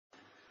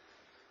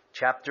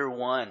chapter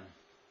 1.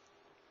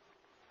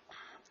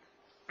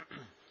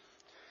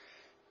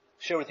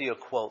 Share with you a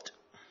quote.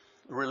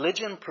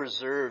 Religion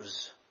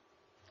preserves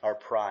our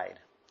pride,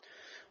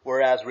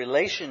 whereas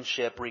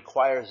relationship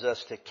requires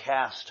us to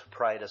cast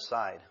pride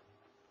aside.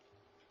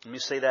 Let me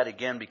say that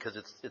again because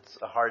it's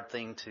a hard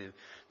thing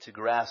to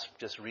grasp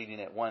just reading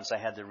it once. I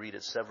had to read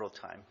it several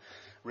times.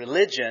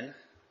 Religion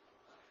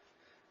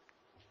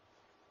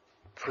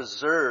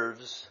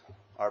preserves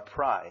our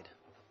pride,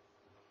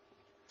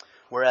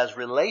 whereas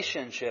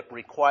relationship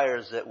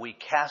requires that we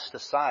cast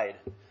aside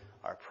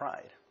our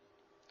pride.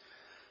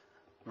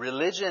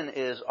 Religion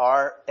is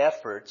our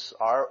efforts,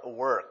 our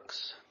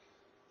works,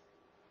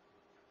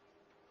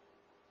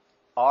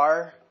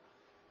 our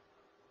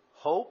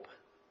hope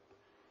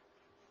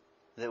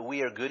that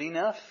we are good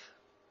enough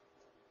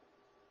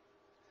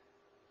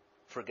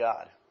for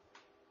God.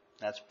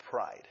 That's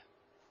pride.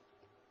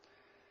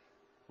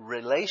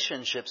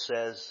 Relationship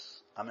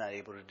says, I'm not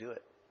able to do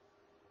it.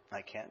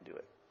 I can't do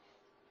it.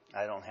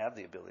 I don't have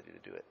the ability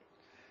to do it.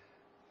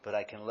 But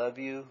I can love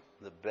you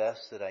the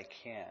best that I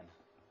can.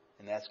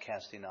 And that's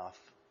casting off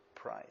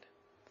pride.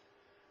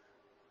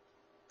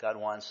 God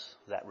wants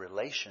that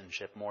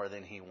relationship more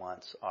than He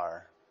wants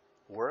our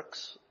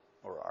works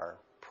or our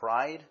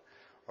pride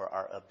or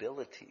our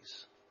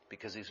abilities,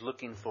 because He's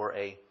looking for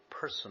a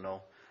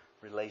personal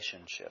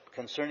relationship.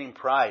 Concerning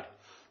pride,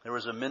 there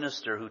was a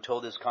minister who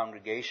told his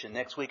congregation,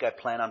 next week I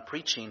plan on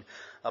preaching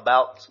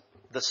about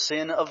the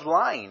sin of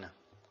lying.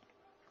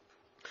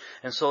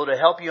 And so to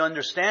help you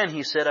understand,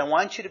 he said, I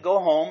want you to go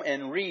home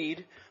and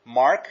read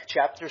Mark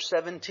chapter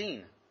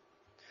 17.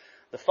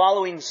 The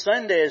following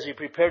Sunday, as he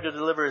prepared to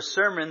deliver his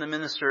sermon, the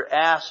minister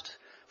asked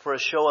for a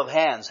show of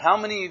hands. How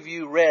many of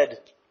you read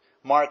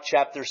Mark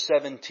chapter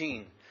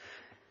 17?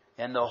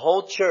 And the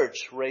whole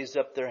church raised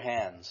up their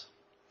hands.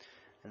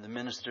 And the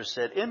minister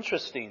said,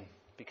 interesting,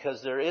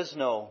 because there is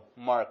no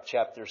Mark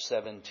chapter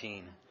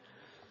 17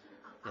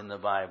 in the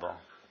Bible.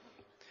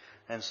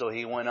 And so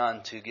he went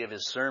on to give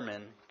his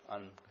sermon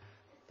on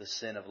the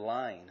sin of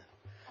lying.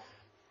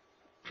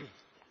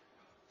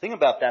 Think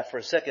about that for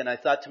a second. I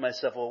thought to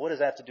myself, well, what does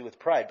that have to do with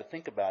pride? But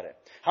think about it.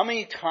 How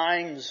many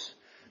times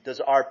does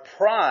our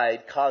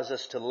pride cause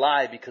us to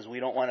lie because we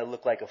don't want to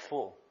look like a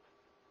fool?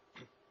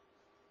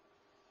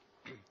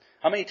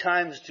 How many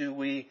times do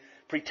we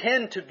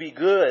pretend to be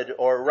good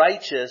or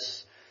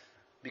righteous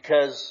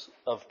because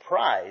of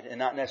pride and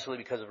not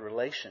necessarily because of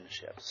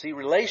relationship? See,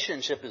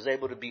 relationship is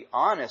able to be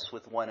honest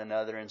with one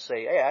another and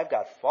say, hey, I've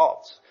got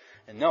faults.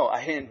 And no,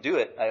 I didn't do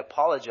it. I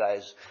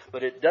apologize.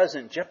 But it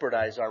doesn't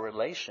jeopardize our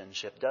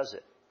relationship, does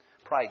it?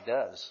 Pride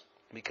does.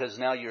 Because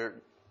now you're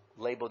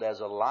labeled as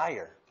a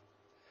liar.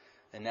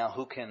 And now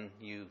who can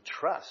you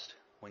trust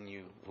when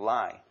you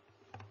lie?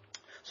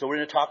 So we're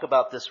going to talk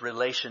about this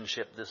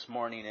relationship this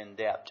morning in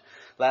depth.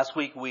 Last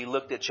week we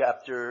looked at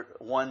chapter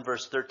 1,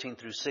 verse 13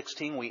 through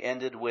 16. We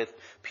ended with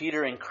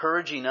Peter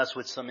encouraging us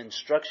with some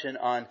instruction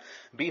on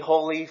be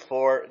holy,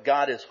 for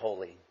God is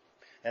holy.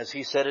 As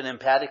he said it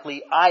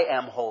emphatically, I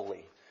am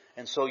holy,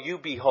 and so you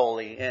be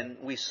holy. And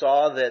we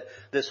saw that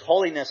this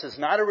holiness is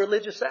not a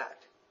religious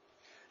act.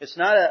 It's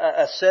not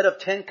a set of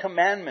 10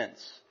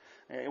 commandments.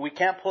 We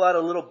can't pull out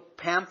a little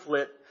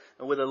pamphlet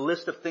with a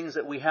list of things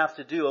that we have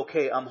to do.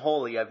 Okay, I'm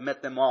holy. I've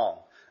met them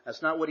all.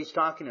 That's not what he's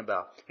talking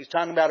about. He's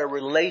talking about a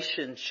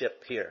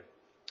relationship here.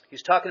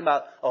 He's talking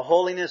about a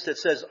holiness that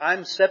says,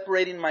 I'm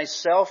separating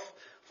myself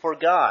for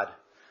God.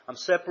 I'm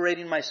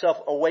separating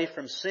myself away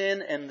from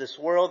sin and this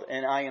world,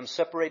 and I am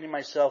separating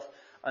myself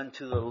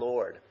unto the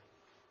Lord.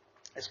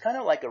 It's kind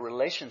of like a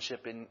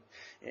relationship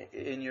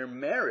in your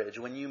marriage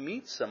when you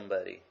meet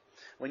somebody.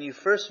 When you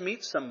first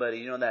meet somebody,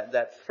 you know,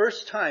 that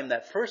first time,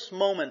 that first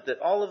moment that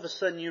all of a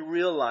sudden you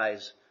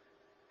realize,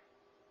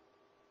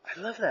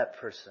 I love that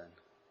person.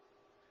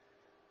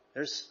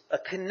 There's a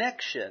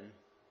connection.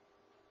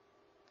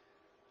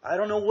 I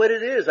don't know what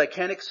it is. I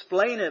can't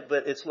explain it,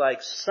 but it's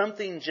like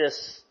something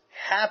just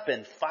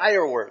happened.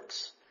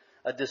 Fireworks,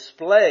 a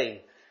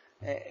display.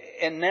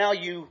 And now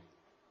you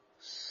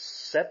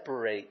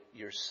separate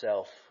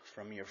yourself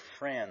from your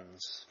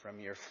friends, from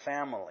your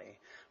family,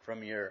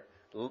 from your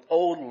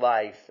old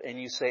life, and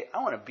you say, I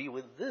want to be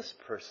with this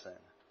person.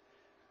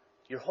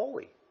 You're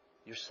holy.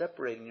 You're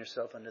separating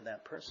yourself unto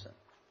that person.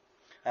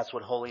 That's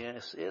what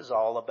holiness is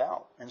all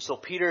about. And so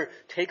Peter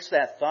takes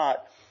that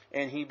thought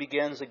and he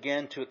begins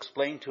again to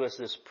explain to us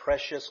this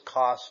precious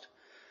cost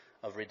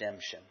of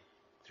redemption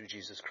through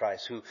Jesus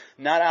Christ, who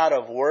not out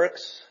of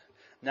works,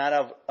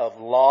 not of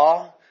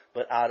law,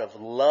 but out of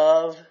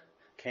love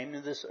came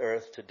to this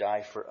earth to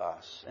die for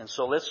us. And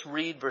so let's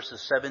read verses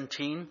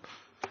 17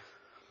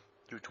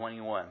 through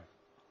 21.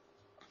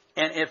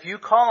 And if you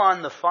call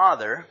on the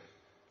Father,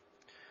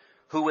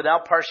 who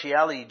without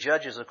partiality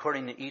judges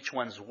according to each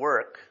one's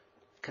work,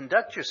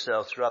 conduct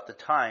yourselves throughout the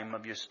time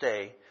of your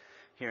stay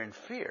here in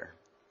fear,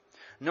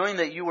 knowing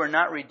that you were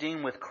not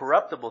redeemed with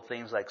corruptible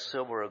things like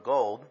silver or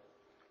gold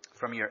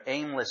from your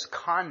aimless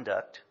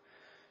conduct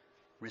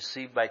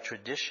received by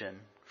tradition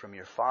from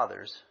your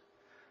fathers,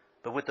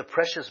 but with the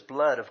precious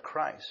blood of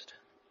Christ,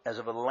 as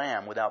of a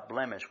lamb without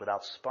blemish,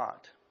 without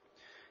spot.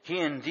 He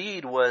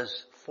indeed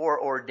was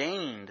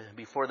foreordained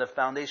before the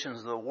foundations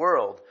of the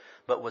world,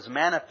 but was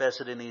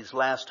manifested in these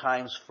last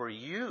times for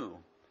you,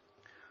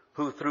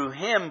 who through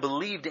him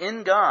believed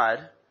in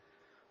God,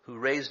 who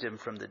raised him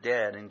from the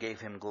dead and gave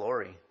him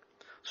glory,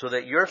 so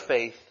that your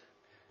faith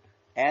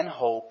and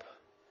hope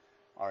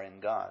are in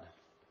God.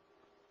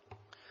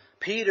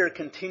 Peter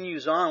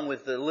continues on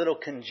with the little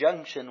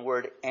conjunction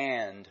word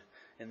 "and"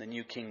 in the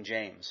New King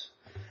James.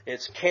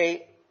 It's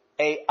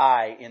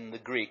K-A-I in the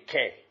Greek,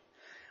 K.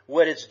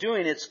 What it's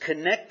doing, it's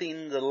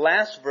connecting the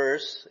last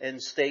verse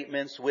and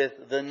statements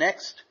with the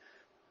next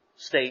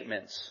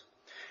statements.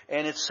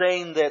 And it's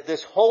saying that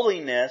this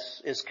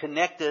holiness is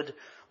connected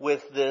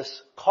with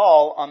this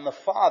call on the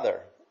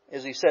Father.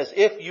 As he says,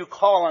 if you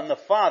call on the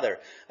Father.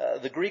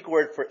 The Greek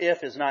word for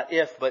if is not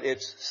if, but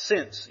it's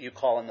since you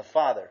call on the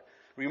Father.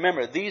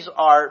 Remember, these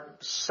are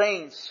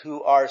saints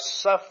who are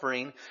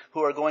suffering,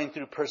 who are going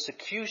through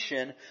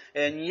persecution.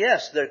 And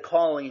yes, they're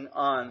calling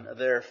on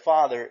their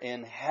Father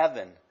in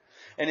heaven.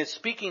 And it's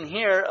speaking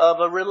here of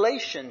a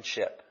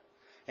relationship.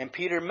 And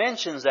Peter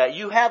mentions that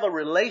you have a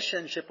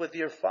relationship with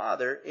your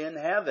Father in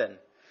heaven.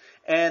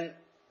 And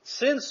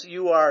since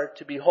you are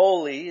to be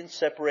holy and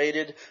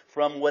separated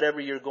from whatever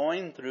you're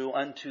going through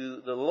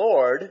unto the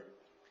Lord,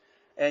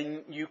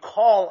 and you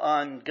call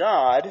on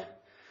God,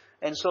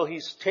 and so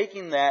he's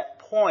taking that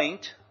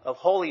point of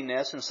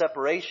holiness and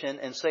separation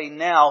and saying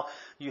now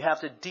you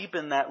have to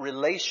deepen that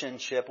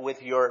relationship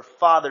with your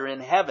Father in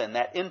heaven,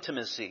 that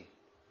intimacy.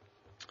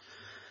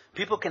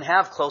 People can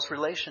have close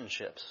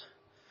relationships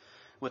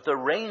with a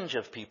range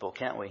of people,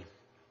 can't we?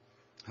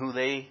 Who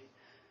they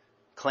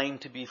claim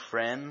to be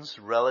friends,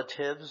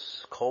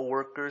 relatives,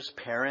 co-workers,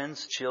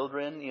 parents,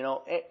 children,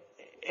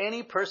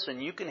 any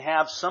person, you can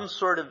have some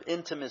sort of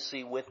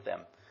intimacy with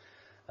them.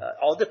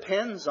 All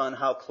depends on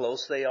how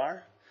close they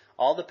are.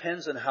 All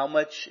depends on how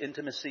much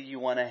intimacy you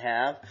want to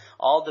have.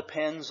 All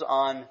depends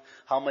on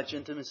how much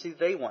intimacy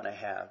they want to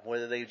have.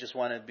 Whether they just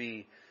want to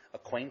be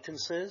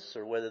acquaintances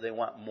or whether they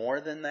want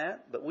more than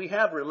that. But we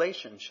have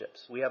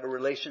relationships. We have a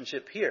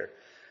relationship here.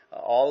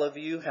 All of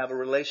you have a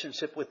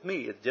relationship with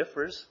me. It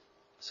differs.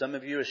 Some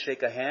of you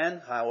shake a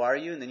hand, how are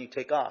you? And then you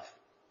take off.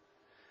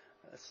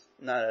 It's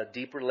not a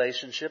deep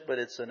relationship, but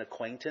it's an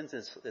acquaintance.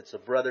 It's a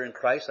brother in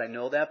Christ. I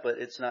know that, but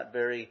it's not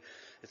very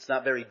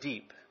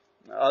deep.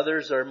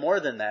 Others are more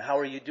than that. How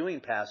are you doing,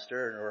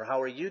 Pastor? Or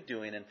how are you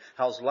doing? And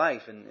how's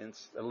life? And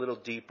it's a little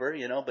deeper,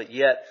 but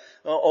yet,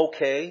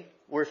 okay,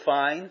 we're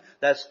fine.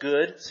 That's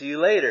good. See you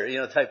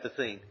later, type of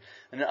thing.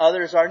 And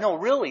others are, no,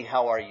 really,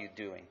 how are you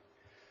doing?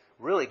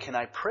 Really, can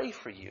I pray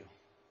for you?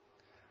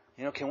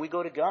 Can we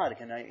go to God?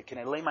 Can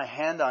I lay my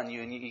hand on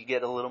you and you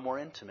get a little more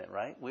intimate,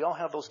 right? We all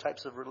have those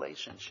types of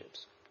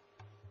relationships.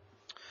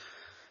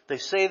 They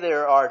say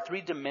there are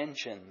 3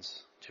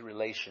 dimensions to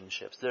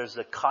relationships. There's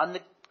the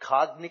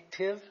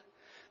cognitive,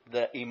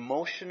 the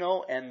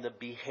emotional, and the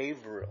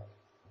behavioral.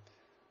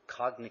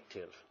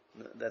 Cognitive,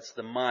 that's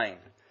the mind.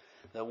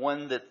 The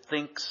one that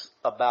thinks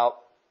about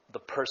the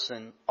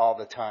person all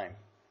the time.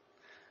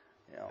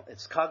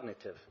 It's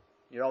cognitive.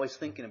 You're always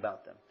thinking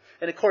about them.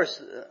 And of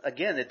course,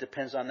 again, it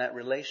depends on that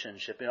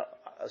relationship.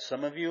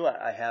 Some of you,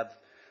 I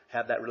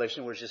have that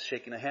relationship where it's just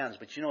shaking of hands.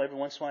 But every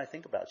once in a while I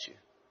think about you.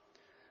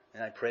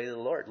 And I pray to the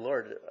Lord,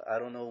 I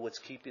don't know what's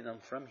keeping them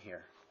from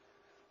here.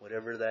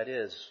 Whatever that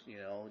is,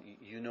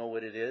 you know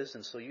what it is.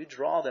 And so you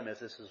draw them if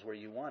this is where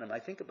you want them. I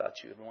think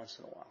about you every once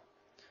in a while.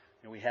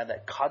 We have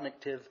that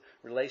cognitive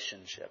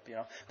relationship,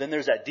 Then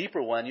there's that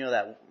deeper one,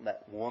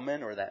 that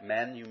woman or that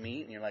man you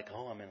meet and you're like,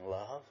 oh, I'm in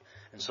love.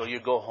 And so you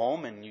go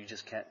home and you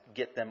just can't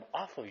get them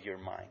off of your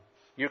mind.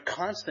 You're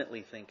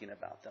constantly thinking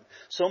about them.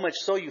 So much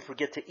so you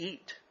forget to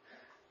eat,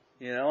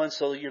 and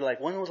so you're like,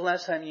 when was the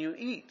last time you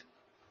eat?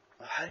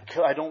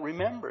 I don't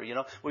remember,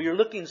 Well, you're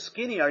looking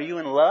skinny. Are you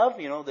in love?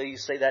 They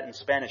say that in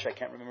Spanish. I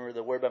can't remember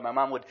the word, but my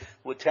mom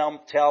would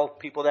tell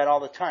people that all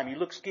the time. You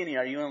look skinny.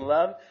 Are you in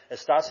love?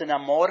 ¿Estás en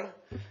amor?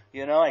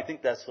 I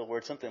think that's the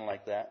word, something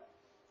like that.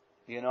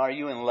 Are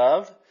you in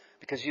love?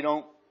 Because you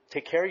don't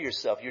take care of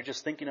yourself. You're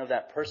just thinking of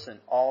that person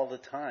all the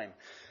time.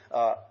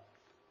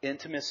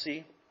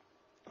 Intimacy,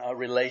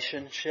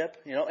 relationship,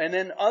 and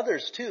then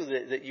others too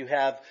that you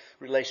have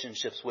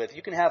relationships with.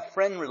 You can have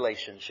friend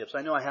relationships.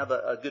 I know I have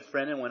a good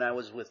friend, and when I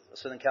was with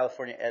Southern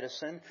California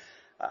Edison,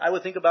 I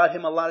would think about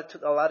him a lot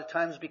of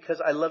times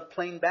because I love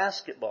playing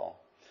basketball.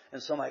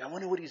 And so I'm like, I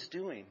wonder what he's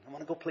doing. I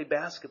want to go play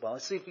basketball.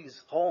 Let's see if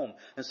he's home.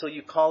 And so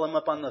you call him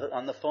up on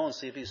the phone,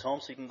 see if he's home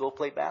so you can go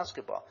play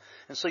basketball.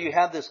 And so you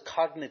have this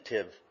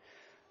cognitive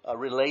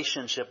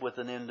relationship with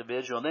an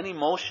individual. And then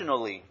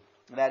emotionally,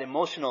 that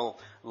emotional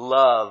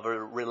love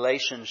or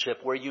relationship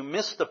where you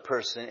miss the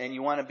person and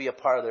you want to be a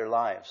part of their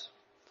lives.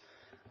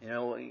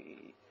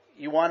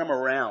 You want them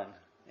around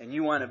and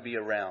you want to be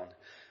around.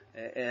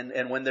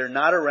 And when they're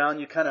not around,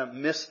 you kind of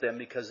miss them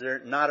because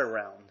they're not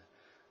around,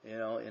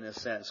 in a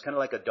sense. Kind of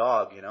like a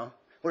dog,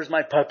 Where's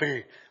my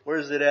puppy?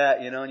 Where's it at?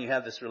 And you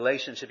have this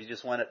relationship. You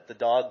just want the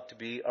dog to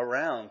be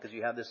around because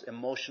you have this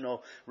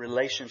emotional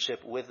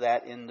relationship with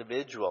that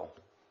individual.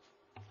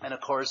 And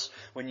of course,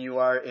 when you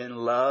are in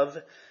love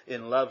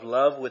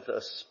with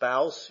a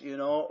spouse,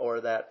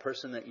 or that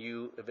person that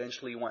you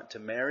eventually want to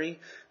marry,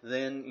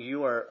 then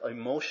you are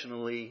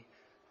emotionally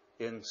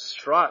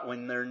distraught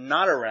when they're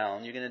not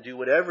around. You're going to do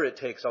whatever it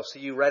takes. I'll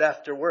see you right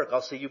after work.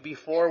 I'll see you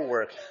before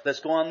work. Let's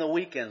go on the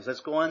weekends.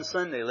 Let's go on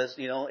Sunday.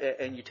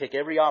 And you take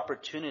every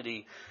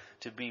opportunity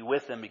to be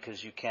with them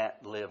because you can't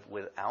live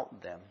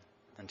without them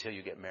until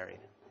you get married.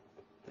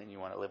 Then you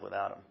want to live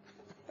without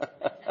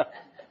them.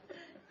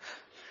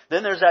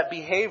 Then there's that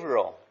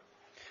behavioral,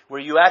 where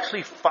you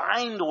actually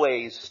find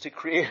ways to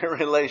create a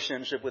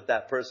relationship with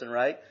that person,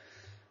 right?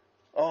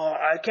 Oh,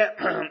 I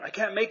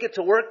can't make it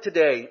to work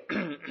today.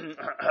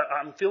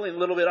 I'm feeling a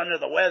little bit under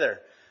the weather.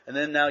 And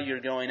then now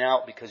you're going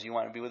out because you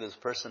want to be with this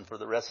person for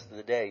the rest of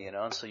the day,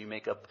 And so you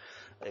make up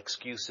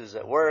excuses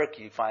at work.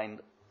 You find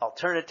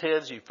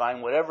alternatives. You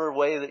find whatever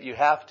way that you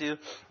have to.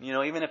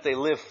 Even if they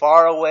live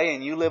far away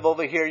and you live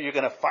over here, you're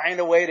going to find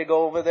a way to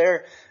go over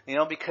there,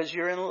 because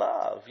you're in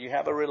love. You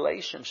have a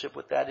relationship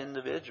with that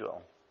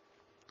individual.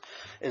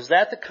 Is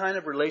that the kind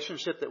of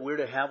relationship that we're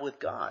to have with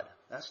God?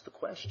 That's the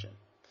question.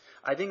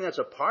 I think that's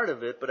a part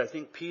of it, but I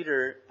think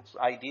Peter's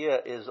idea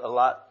is a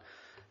lot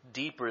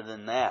deeper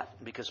than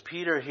that. Because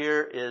Peter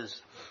here is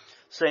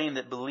saying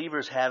that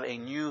believers have a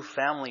new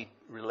family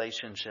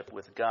relationship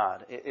with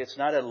God. It's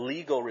not a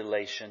legal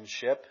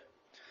relationship.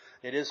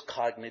 It is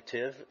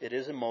cognitive. It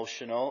is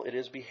emotional. It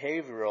is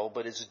behavioral,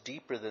 but it's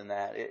deeper than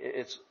that.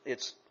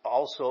 It's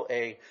also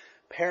a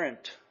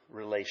parent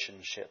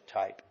relationship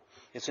type.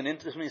 It's an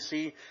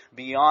intimacy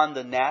beyond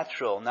the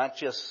natural, not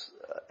just,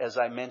 as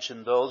I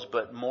mentioned those,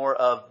 but more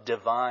of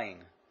divine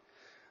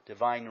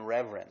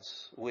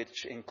reverence,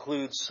 which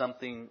includes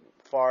something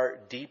far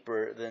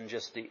deeper than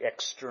just the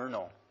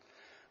external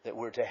that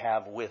we're to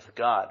have with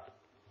God.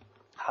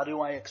 How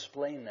do I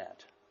explain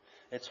that?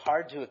 It's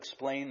hard to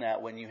explain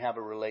that when you have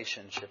a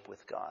relationship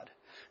with God.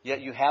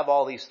 Yet you have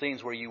all these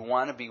things where you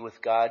want to be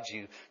with God,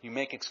 you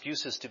make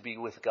excuses to be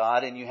with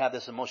God, and you have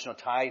this emotional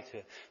tie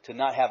to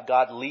not have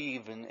God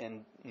leave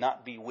and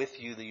not be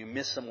with you, that you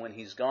miss Him when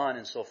He's gone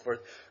and so forth.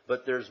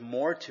 But there's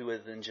more to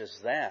it than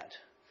just that.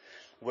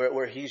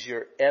 Where He's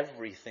your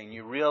everything.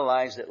 You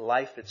realize that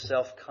life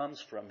itself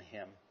comes from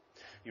Him.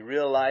 You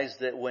realize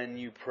that when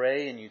you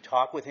pray and you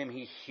talk with Him,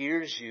 He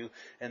hears you,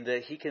 and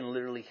that He can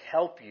literally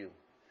help you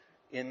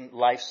in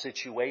life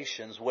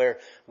situations where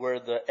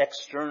the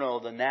external,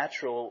 the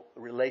natural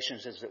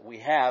relationships that we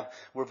have,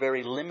 we're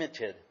very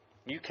limited.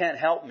 You can't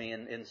help me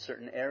in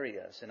certain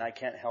areas, and I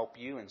can't help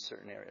you in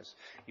certain areas.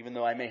 Even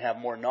though I may have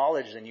more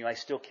knowledge than you, I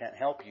still can't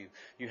help you.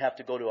 You have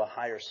to go to a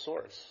higher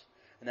source,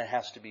 and that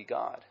has to be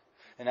God.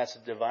 And that's a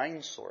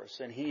divine source,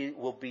 and He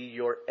will be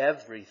your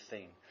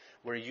everything,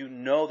 where you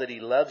know that He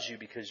loves you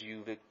because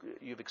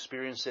you've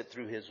experienced it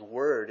through His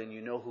Word, and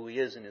you know who He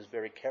is in His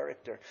very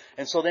character.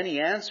 And so then He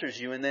answers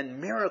you, and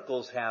then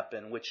miracles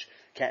happen, which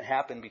can't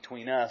happen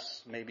between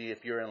us. Maybe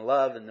if you're in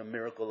love, and the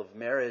miracle of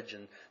marriage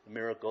and the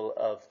miracle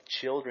of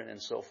children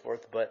and so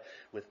forth. But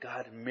with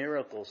God,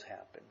 miracles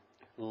happen.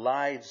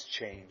 Lives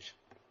change.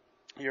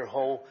 Your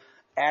whole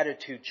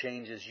attitude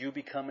changes. You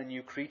become a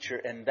new creature,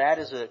 and that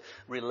is a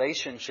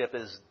relationship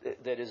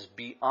that is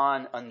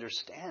beyond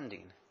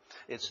understanding.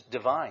 It's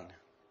divine.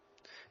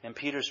 And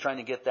Peter's trying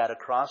to get that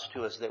across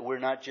to us, that we're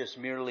not just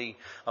merely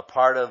a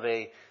part of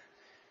a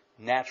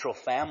natural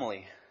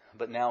family,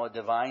 but now a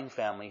divine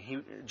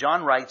family.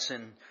 John writes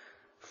in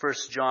 1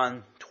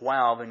 John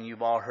 12, and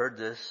you've all heard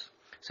this,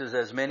 it says,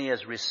 as many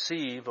as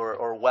receive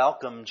or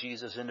welcome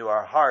Jesus into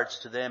our hearts,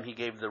 to them He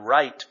gave the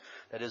right,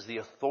 that is the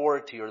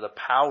authority or the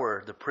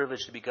power, the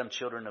privilege to become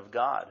children of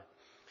God.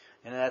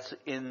 And that's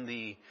in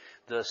the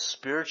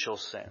spiritual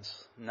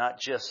sense, not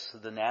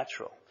just the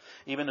natural.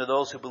 Even to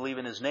those who believe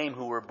in His name,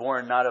 who were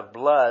born not of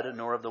blood,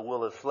 nor of the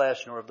will of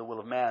flesh, nor of the will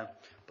of man,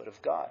 but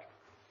of God.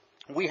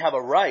 We have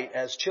a right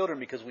as children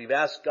because we've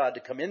asked God to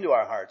come into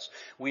our hearts.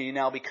 We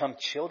now become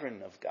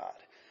children of God.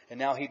 And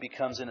now He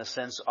becomes, in a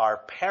sense, our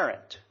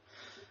parent.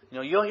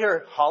 You'll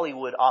hear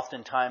Hollywood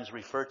oftentimes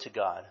refer to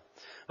God.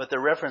 But the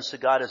reference to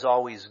God is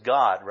always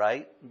God,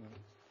 right?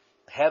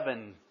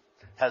 Heaven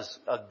has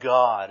a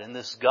God, and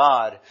this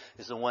God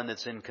is the one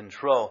that's in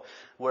control.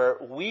 Where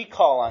we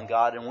call on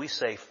God and we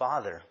say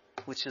Father,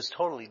 which is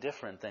totally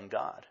different than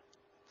God.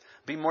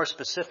 Be more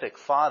specific,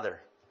 Father.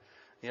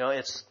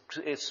 It's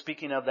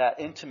speaking of that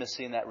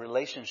intimacy and that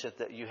relationship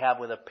that you have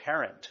with a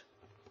parent.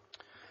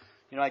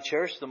 I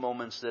cherish the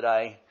moments that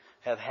I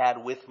have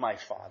had with my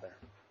father,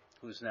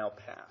 who's now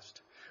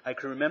passed. I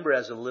can remember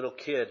as a little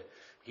kid,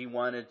 he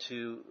wanted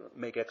to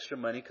make extra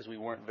money because we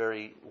weren't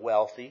very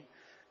wealthy.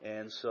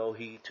 And so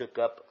he took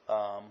up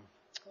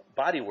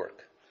body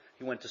work.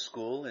 He went to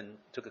school and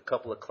took a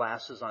couple of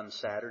classes on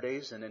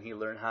Saturdays, and then he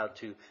learned how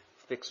to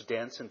fix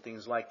dents and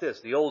things like this.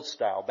 The old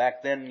style.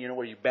 Back then,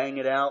 where you bang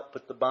it out,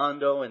 put the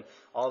Bondo and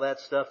all that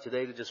stuff.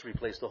 Today, they just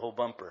replace the whole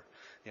bumper,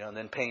 and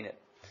then paint it.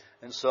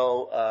 And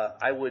so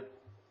I would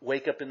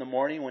wake up in the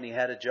morning when he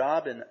had a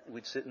job, and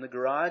we'd sit in the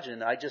garage,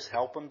 and I'd just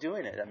help him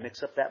doing it. I'd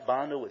mix up that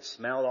Bondo, would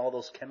smell all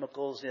those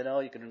chemicals,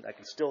 I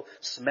can still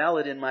smell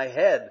it in my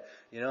head,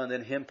 and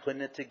then him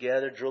putting it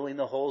together, drilling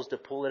the holes to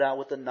pull it out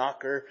with the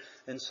knocker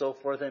and so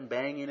forth, and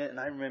banging it. And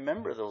I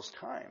remember those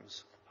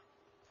times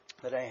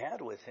that I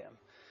had with him.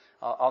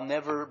 I'll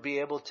never be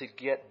able to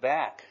get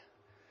back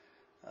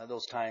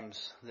those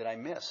times that I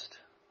missed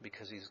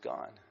because he's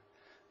gone.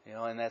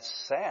 And that's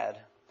sad.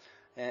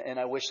 And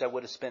I wish I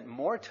would have spent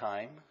more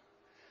time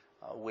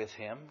with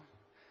him,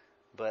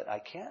 but I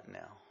can't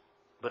now.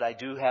 But I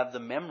do have the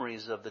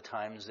memories of the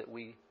times that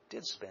we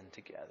did spend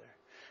together.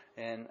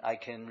 And I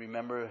can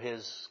remember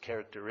his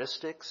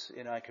characteristics.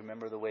 I can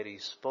remember the way he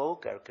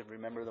spoke. I could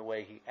remember the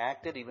way he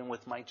acted, even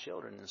with my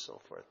children and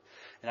so forth.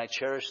 And I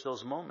cherish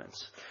those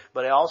moments.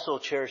 But I also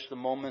cherish the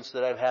moments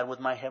that I've had with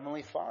my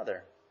Heavenly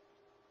Father.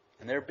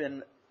 And there have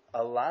been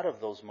a lot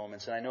of those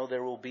moments. And I know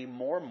there will be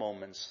more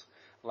moments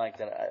like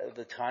that.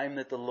 The time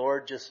that the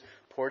Lord just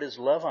poured His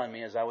love on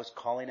me as I was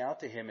calling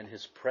out to Him, and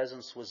His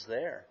presence was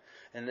there.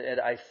 And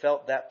I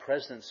felt that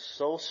presence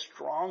so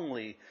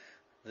strongly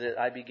that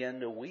I began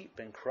to weep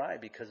and cry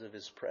because of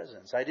His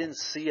presence. I didn't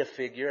see a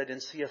figure. I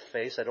didn't see a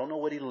face. I don't know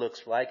what He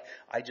looks like.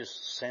 I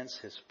just sense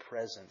His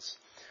presence.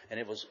 And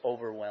it was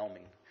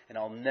overwhelming. And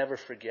I'll never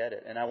forget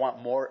it. And I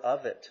want more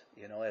of it,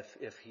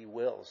 if He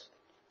wills.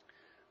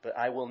 But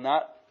I will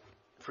not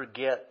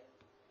forget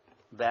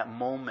that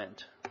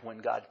moment when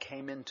God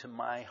came into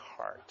my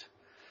heart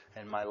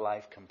and my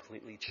life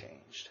completely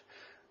changed.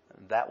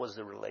 And that was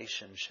the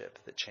relationship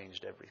that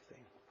changed everything.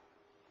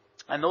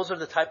 And those are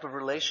the type of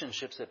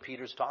relationships that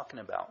Peter's talking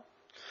about.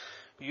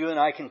 You and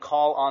I can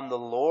call on the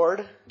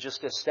Lord,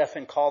 just as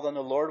Stephen called on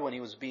the Lord when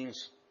he was being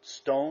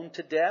stoned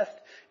to death,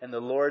 and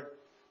the Lord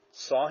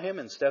saw him,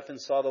 and Stephen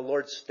saw the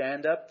Lord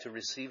stand up to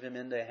receive him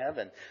into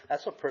heaven.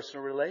 That's a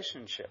personal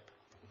relationship.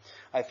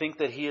 I think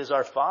that He is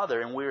our Father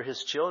and we're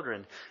His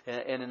children.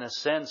 And in a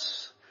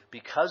sense,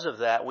 because of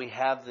that, we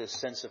have this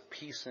sense of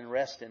peace and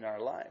rest in our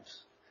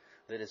lives.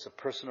 That it's a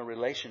personal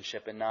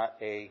relationship and not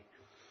a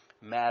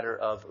matter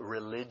of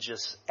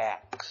religious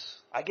acts.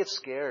 I get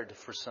scared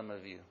for some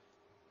of you.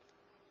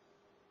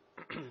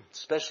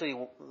 Especially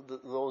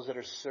those that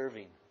are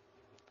serving.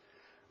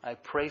 I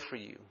pray for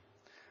you.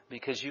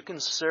 Because you can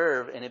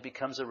serve and it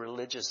becomes a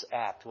religious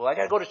act. Well, I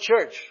got to go to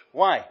church.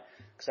 Why?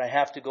 Because I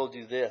have to go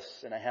do this,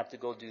 and I have to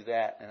go do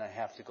that, and I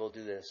have to go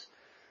do this.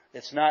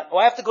 It's not,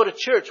 I have to go to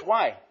church.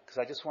 Why? Because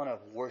I just want to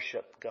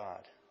worship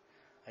God.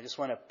 I just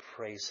want to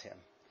praise Him.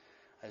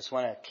 I just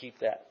want to keep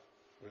that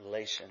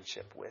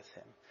relationship with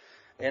Him.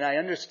 And I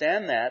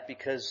understand that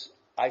because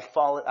I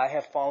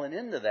have fallen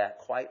into that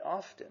quite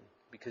often.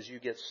 Because you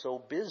get so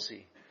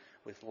busy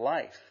with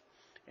life.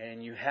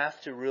 And you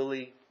have to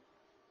really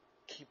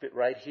keep it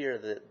right here.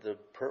 The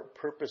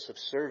purpose of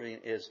serving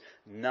is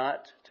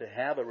not to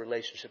have a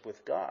relationship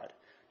with God.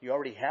 You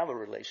already have a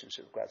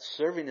relationship with God.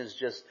 Serving is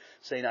just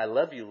saying, I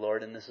love you,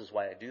 Lord, and this is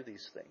why I do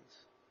these things.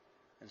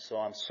 And so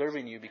I'm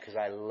serving you because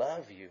I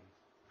love you.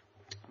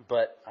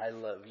 But I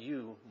love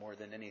you more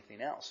than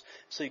anything else.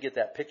 So you get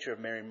that picture of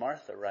Mary and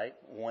Martha, right?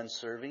 One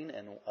serving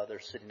and other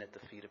sitting at the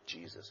feet of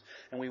Jesus.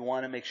 And we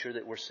want to make sure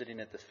that we're sitting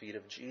at the feet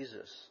of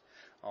Jesus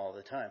all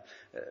the time.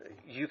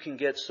 You can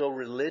get so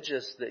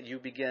religious that you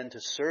begin to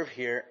serve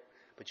here,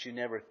 but you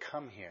never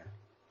come here.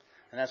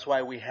 And that's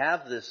why we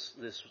have this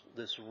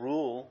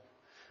rule,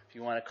 if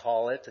you want to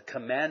call it, a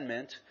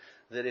commandment,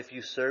 that if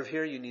you serve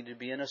here, you need to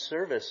be in a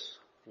service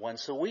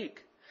once a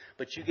week.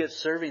 But you get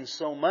serving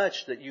so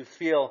much that you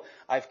feel,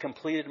 I've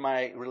completed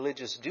my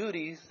religious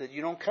duties, that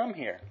you don't come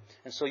here.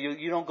 And so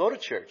you don't go to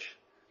church.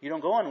 You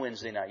don't go on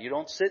Wednesday night. You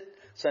don't sit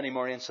Sunday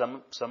morning,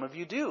 and some of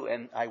you do.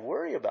 And I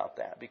worry about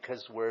that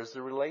because where's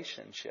the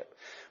relationship?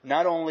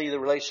 Not only the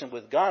relationship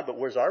with God, but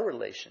where's our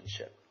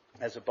relationship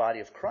as a body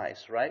of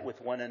Christ, right?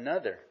 With one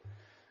another.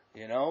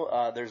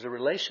 There's a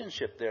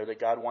relationship there that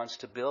God wants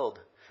to build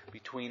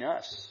between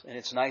us. And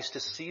it's nice to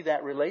see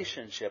that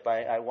relationship.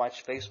 I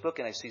watch Facebook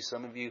and I see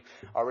some of you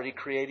already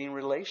creating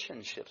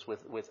relationships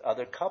with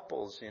other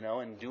couples,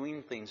 and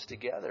doing things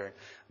together.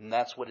 And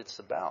that's what it's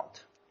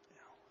about,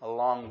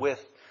 along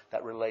with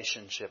that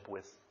relationship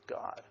with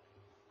God.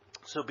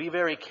 So be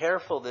very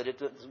careful that it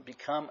doesn't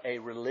become a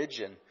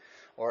religion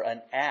or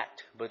an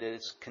act, but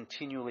it's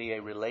continually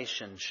a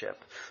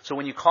relationship. So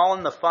when you call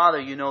on the Father,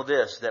 you know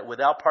this, that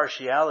without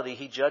partiality,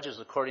 He judges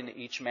according to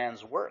each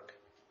man's work.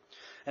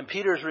 And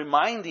Peter is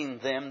reminding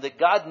them that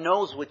God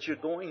knows what you're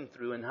going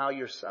through and how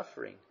you're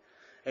suffering.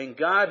 And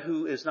God,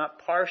 who is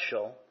not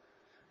partial,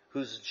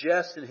 who's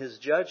just in His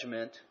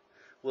judgment,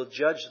 will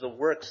judge the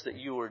works that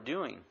you are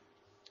doing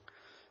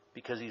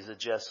because He's a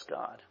just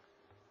God.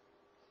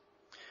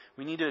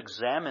 We need to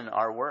examine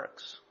our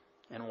works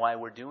and why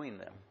we're doing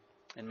them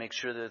and make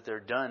sure that they're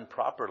done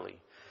properly.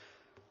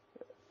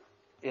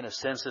 In a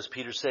sense, as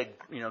Peter said,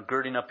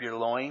 girding up your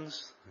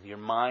loins, your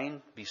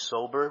mind, be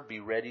sober, be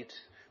ready to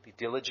be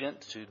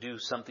diligent to do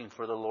something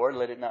for the Lord.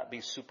 Let it not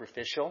be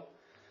superficial.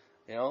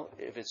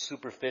 If it's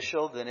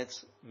superficial, then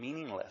it's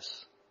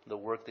meaningless. the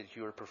work that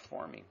you are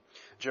performing.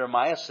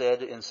 Jeremiah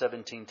said in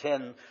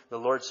 17:10, the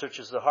Lord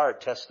searches the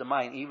heart, tests the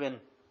mind, even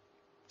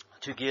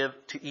to give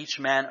to each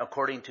man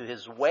according to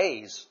his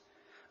ways,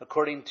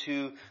 according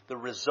to the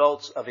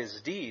results of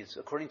his deeds,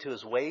 according to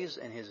his ways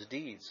and his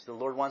deeds. The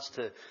Lord wants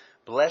to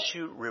bless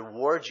you,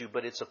 reward you,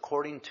 but it's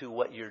according to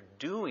what you're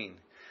doing.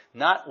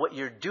 Not what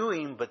you're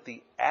doing, but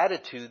the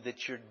attitude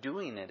that you're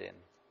doing it in.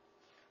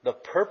 The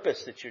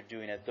purpose that you're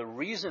doing it, the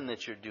reason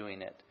that you're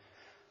doing it.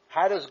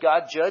 How does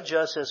God judge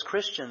us as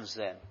Christians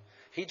then?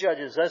 He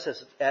judges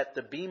us at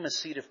the bema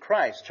seat of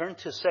Christ. Turn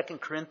to 2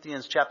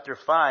 Corinthians chapter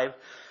 5,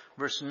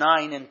 verse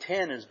 9 and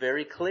 10 is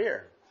very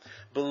clear.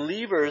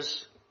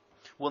 Believers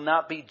will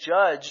not be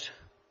judged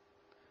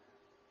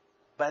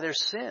by their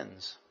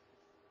sins.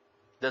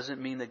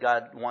 Doesn't mean that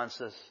God wants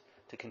us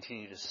to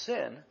continue to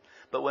sin.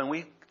 But when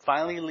we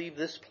finally leave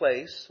this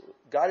place,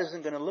 God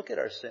isn't going to look at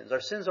our sins.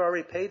 Our sins are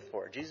already paid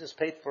for. Jesus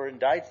paid for it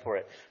and died for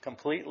it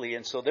completely.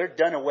 And so they're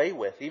done away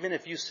with. Even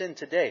if you sin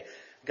today,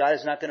 God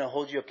is not going to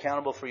hold you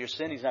accountable for your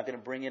sin. He's not going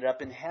to bring it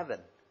up in heaven.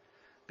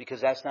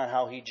 Because that's not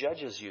how He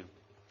judges you.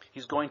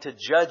 He's going to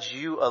judge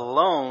you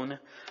alone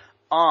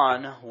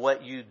on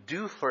what you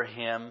do for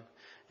Him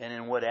and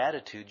in what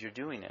attitude you're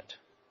doing it.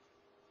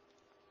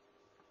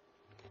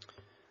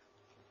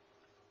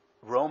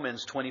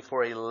 Romans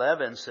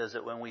 24:11 says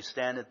that when we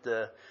stand at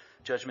the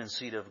judgment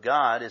seat of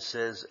God, it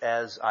says,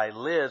 "As I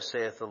live,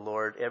 saith the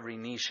Lord, every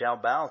knee shall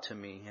bow to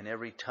me, and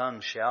every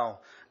tongue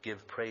shall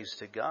give praise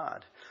to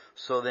God."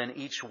 So then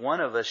each one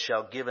of us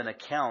shall give an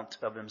account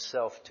of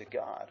himself to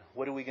God.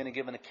 What are we going to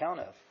give an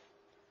account of?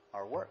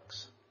 Our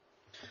works.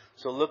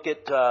 So look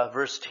at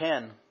verse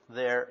 10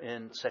 there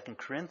in 2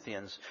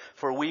 Corinthians.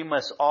 "For we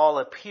must all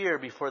appear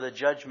before the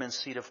judgment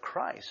seat of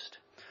Christ."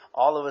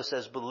 All of us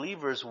as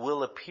believers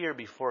will appear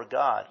before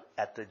God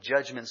at the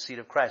judgment seat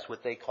of Christ,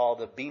 what they call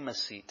the bema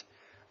seat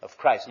of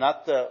Christ.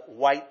 Not the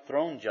white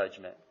throne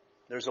judgment.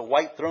 There's a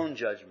white throne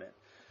judgment.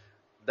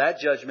 That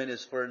judgment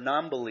is for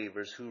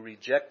non-believers who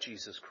reject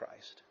Jesus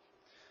Christ.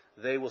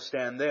 They will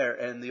stand there,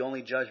 and the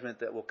only judgment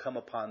that will come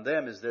upon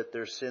them is that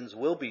their sins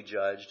will be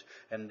judged,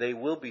 and they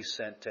will be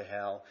sent to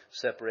hell,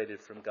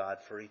 separated from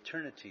God for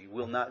eternity.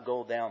 We'll not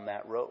go down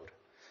that road.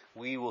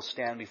 We will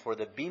stand before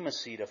the bema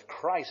seat of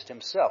Christ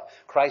Himself.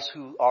 Christ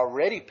who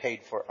already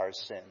paid for our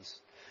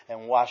sins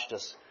and washed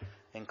us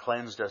and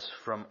cleansed us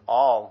from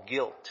all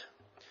guilt.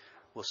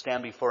 We'll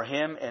stand before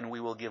Him and we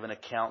will give an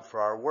account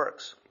for our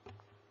works.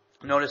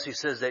 Notice he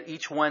says that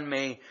each one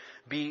may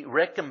be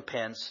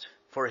recompensed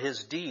for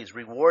his deeds,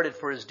 rewarded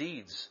for his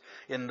deeds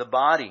in the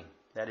body,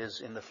 that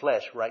is in the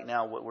flesh, right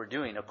now what we're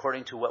doing,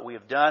 according to what we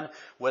have done,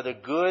 whether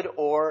good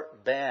or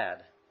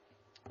bad.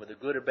 Whether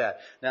good or bad.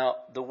 Now,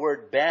 the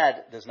word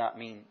bad does not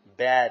mean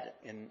bad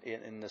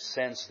in the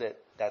sense that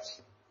that's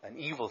an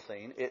evil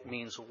thing. It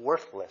means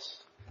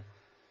worthless.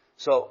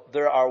 So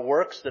there are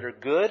works that are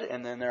good,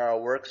 and then there are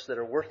works that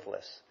are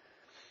worthless.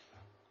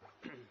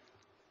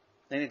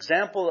 An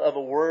example of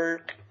a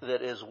work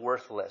that is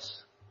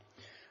worthless.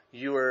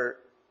 You are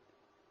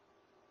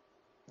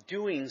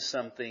doing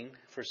something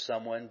for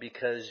someone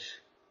because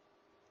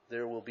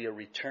there will be a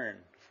return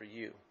for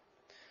you.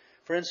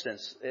 For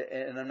instance,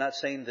 and I'm not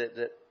saying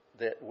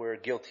that we're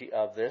guilty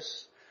of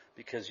this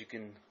because you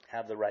can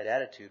have the right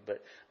attitude,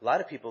 but a lot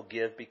of people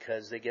give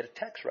because they get a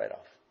tax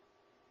write-off,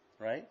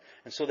 right?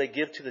 And so they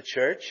give to the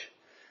church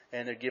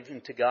and they're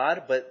giving to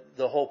God, but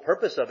the whole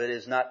purpose of it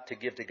is not to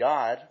give to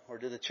God or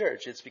to the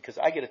church. It's because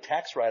I get a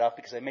tax write-off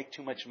because I make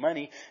too much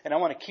money and I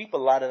want to keep a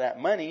lot of that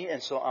money,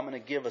 and so I'm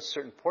going to give a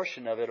certain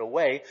portion of it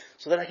away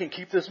so that I can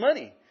keep this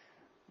money.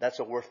 That's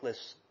a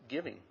worthless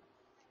giving,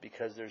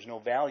 because there's no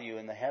value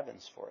in the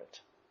heavens for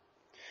it.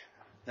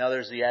 Now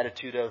there's the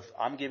attitude of,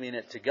 I'm giving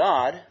it to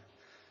God,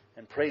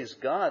 and praise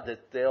God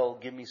that they'll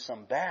give me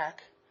some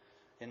back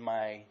in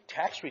my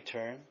tax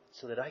return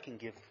so that I can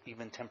give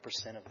even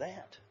 10% of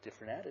that.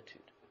 Different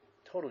attitude.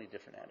 Totally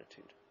different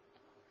attitude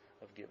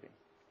of giving.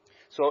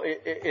 So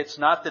it's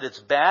not that it's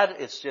bad,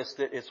 it's just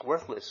that it's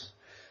worthless.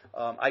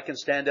 I can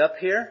stand up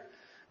here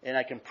and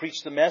I can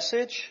preach the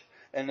message,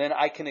 and then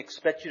I can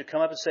expect you to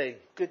come up and say,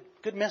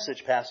 good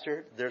message,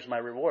 Pastor. There's my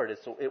reward.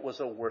 It was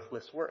a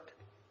worthless work.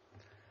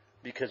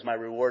 Because my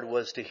reward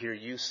was to hear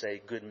you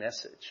say, good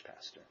message,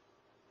 Pastor.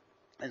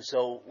 And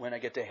so when I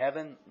get to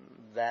heaven,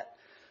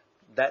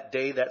 that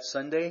day, that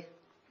Sunday,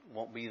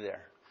 won't be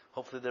there.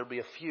 Hopefully there'll be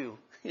a few,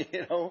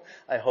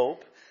 I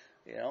hope.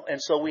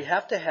 And so we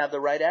have to have the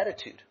right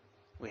attitude.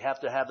 We have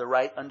to have the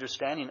right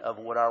understanding of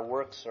what our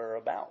works are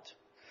about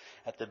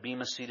at the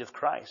bema seat of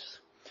Christ.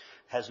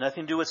 Has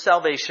nothing to do with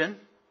salvation,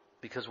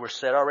 because we're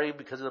set already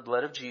because of the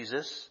blood of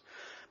Jesus.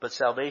 But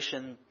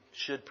salvation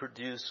should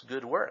produce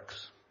good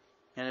works.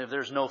 And if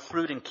there's no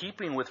fruit in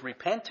keeping with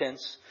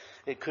repentance,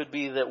 it could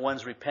be that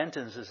one's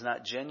repentance is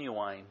not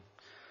genuine.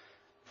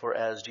 For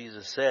as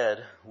Jesus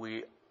said,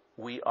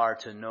 we are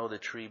to know the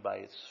tree by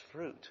its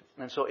fruit.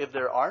 And so if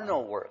there are no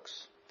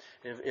works,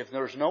 if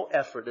there's no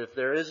effort, if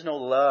there is no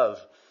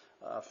love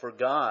for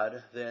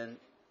God, then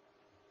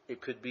it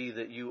could be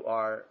that you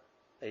are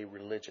a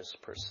religious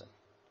person.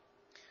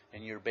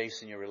 And you're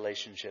basing your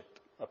relationship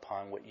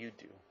upon what you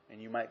do.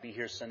 And you might be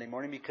here Sunday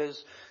morning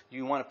because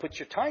you want to put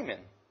your time in.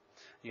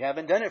 You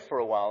haven't done it for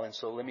a while, and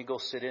so let me go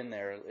sit in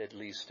there at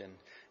least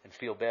and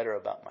feel better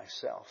about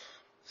myself.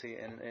 See,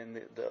 and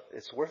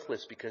it's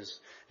worthless because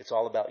it's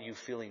all about you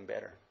feeling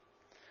better.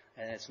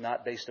 And it's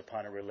not based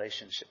upon a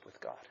relationship with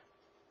God.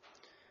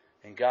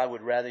 And God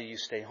would rather you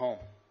stay home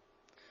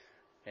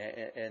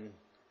and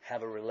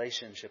have a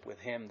relationship with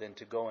Him than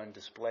to go and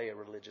display a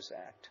religious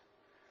act.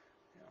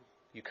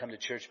 You come to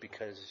church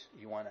because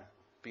you want to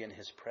be in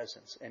His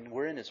presence. And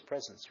we're in His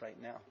presence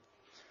right now.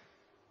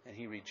 And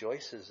He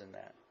rejoices in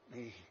that.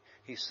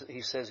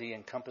 He says He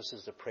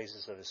encompasses the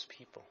praises of His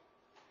people.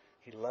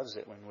 He loves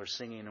it when we're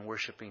singing and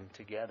worshiping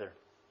together.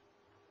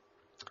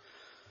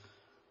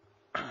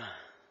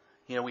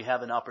 We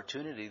have an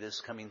opportunity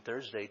this coming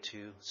Thursday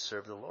to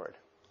serve the Lord.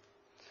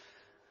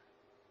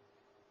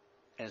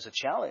 And it's a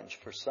challenge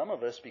for some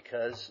of us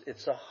because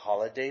it's a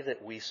holiday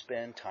that we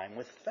spend time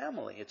with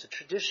family. It's a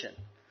tradition.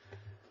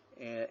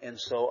 And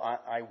so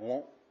I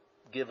won't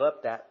give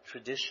up that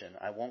tradition.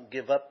 I won't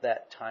give up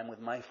that time with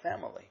my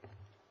family.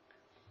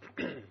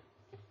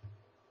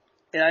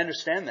 And I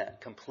understand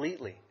that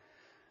completely.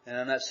 And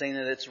I'm not saying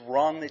that it's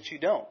wrong that you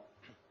don't.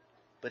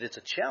 But it's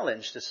a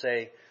challenge to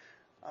say,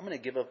 I'm going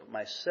to give up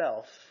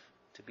myself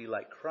to be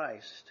like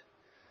Christ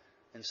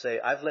and say,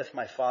 I've left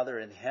my Father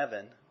in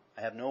heaven.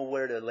 I have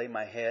nowhere to lay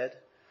my head,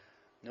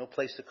 no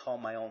place to call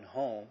my own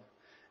home.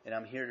 And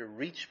I'm here to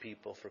reach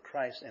people for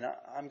Christ. And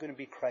I'm going to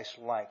be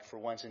Christ-like for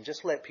once and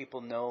just let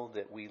people know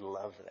that we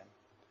love them.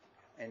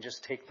 And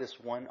just take this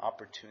one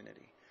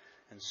opportunity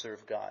and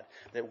serve God.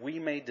 That we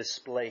may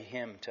display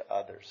Him to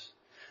others.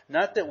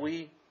 Not that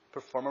we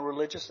perform a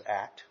religious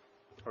act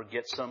or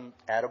get some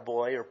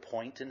attaboy or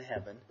point in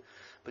heaven.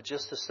 But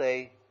just to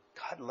say,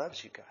 God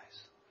loves you guys.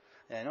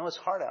 And I know it's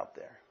hard out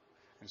there.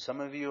 And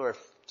some of you are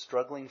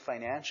struggling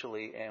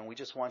financially. And we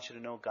just want you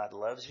to know God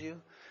loves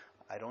you.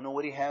 I don't know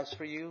what He has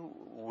for you.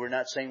 We're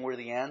not saying we're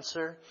the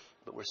answer,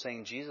 but we're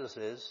saying Jesus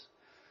is.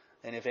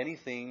 And if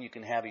anything, you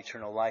can have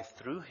eternal life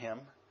through Him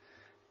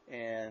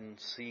and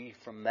see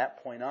from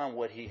that point on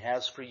what He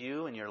has for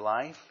you in your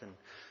life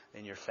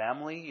and your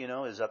family,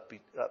 is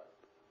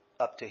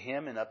up to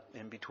Him and up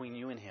in between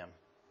you and Him.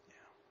 Yeah.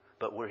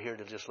 But we're here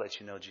to just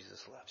let you know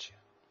Jesus loves you.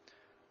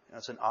 And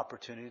it's an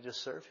opportunity to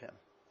serve Him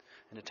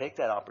and to take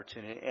that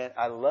opportunity. And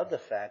I love the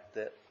fact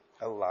that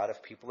a lot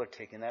of people are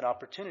taking that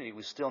opportunity.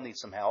 We still need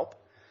some help,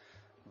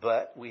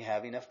 but we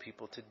have enough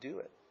people to do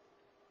it.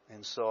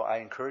 And so I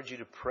encourage you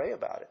to pray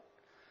about it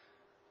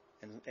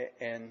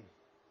and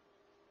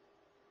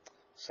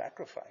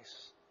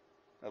sacrifice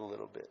a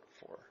little bit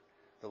for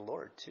the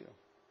Lord too.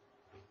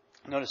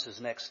 Notice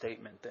his next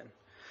statement then.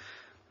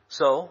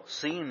 So,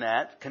 seeing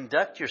that,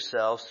 conduct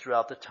yourselves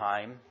throughout the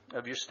time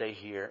of your stay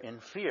here in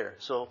fear.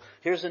 So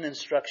here's an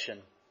instruction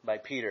by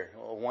Peter.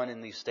 One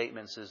in these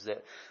statements is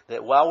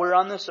that while we're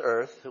on this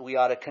earth, we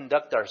ought to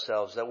conduct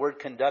ourselves. That word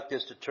conduct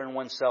is to turn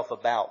oneself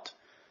about,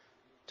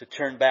 to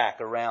turn back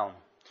around,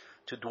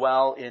 to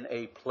dwell in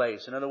a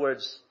place. In other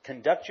words,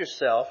 conduct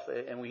yourself,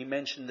 and we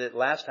mentioned it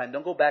last time,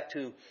 don't go back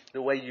to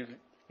the way you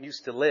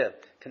used to live.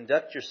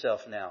 Conduct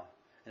yourself now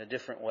in a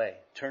different way.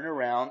 Turn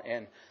around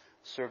and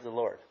serve the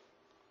Lord.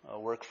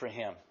 Work for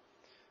Him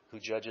who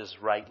judges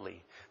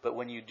rightly. But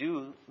when you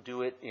do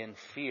it in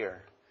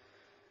fear,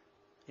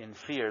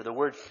 the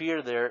word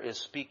fear there is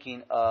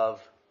speaking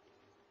of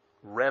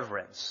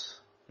reverence,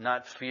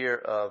 not fear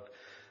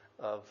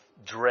of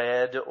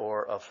dread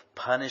or of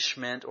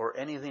punishment or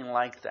anything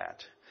like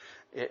that.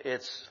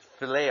 It's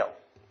phileo,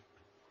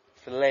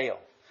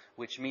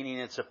 which meaning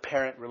it's a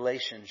parent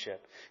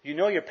relationship. You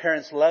know your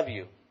parents love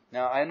you.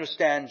 Now I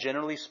understand,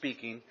 generally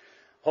speaking,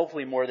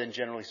 hopefully more than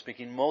generally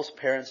speaking, most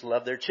parents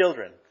love their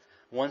children.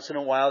 Once in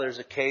a while there's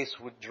a case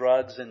with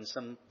drugs and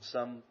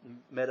some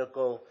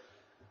medical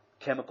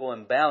chemical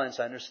imbalance.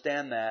 I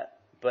understand that.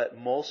 But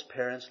most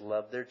parents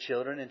love their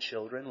children and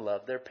children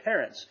love their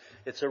parents.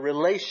 It's a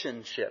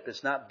relationship.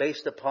 It's not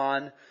based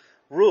upon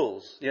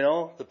rules.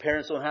 The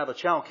parents don't have a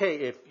child. Okay,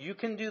 if you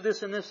can do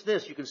this and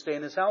this, you can stay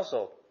in this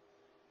household.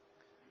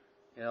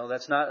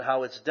 That's not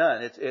how it's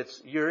done.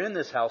 It's you're in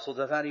this household.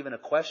 That's not even a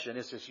question.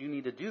 It's just you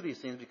need to do these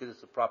things because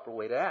it's the proper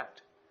way to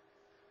act.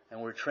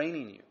 And we're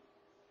training you.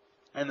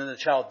 And then the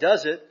child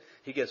does it.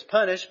 He gets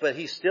punished, but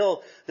he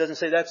still doesn't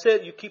say, that's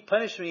it, you keep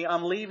punishing me,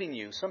 I'm leaving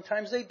you.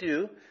 Sometimes they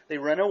do. They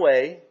run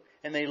away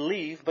and they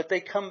leave, but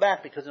they come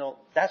back because,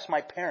 that's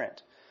my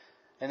parent.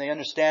 And they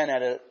understand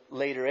at a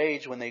later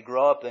age when they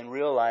grow up and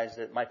realize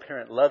that my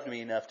parent loved me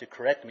enough to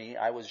correct me.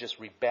 I was just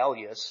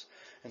rebellious.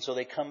 And so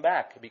they come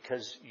back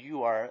because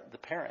you are the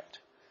parent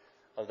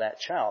of that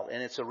child.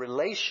 And it's a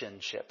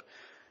relationship.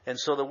 And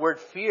so the word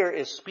fear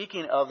is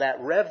speaking of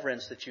that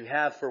reverence that you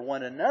have for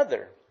one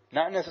another.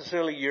 Not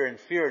necessarily you're in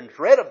fear and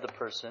dread of the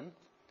person,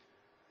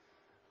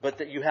 but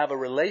that you have a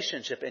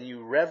relationship and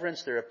you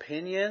reverence their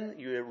opinion,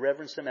 you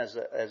reverence them as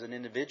an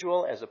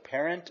individual, as a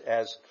parent,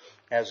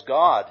 as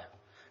God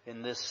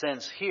in this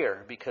sense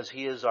here, because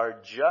He is our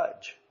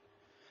judge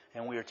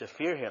and we are to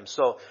fear Him.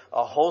 So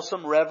a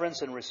wholesome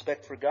reverence and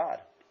respect for God.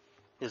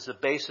 is the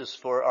basis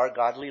for our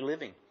godly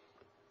living.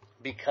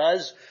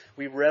 Because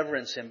we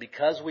reverence Him,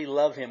 because we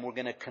love Him, we're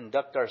going to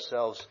conduct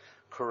ourselves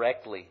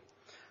correctly.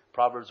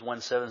 Proverbs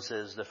 1:7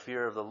 says, the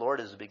fear of the Lord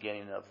is the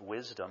beginning of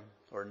wisdom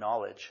or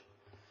knowledge.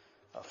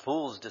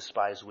 Fools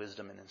despise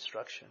wisdom and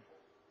instruction.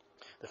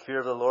 The fear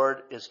of the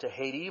Lord is to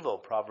hate evil.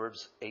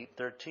 Proverbs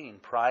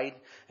 8:13. Pride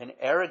and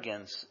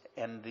arrogance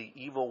and the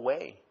evil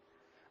way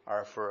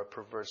are for a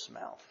perverse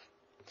mouth.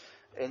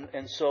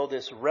 And so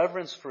this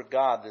reverence for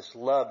God, this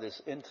love,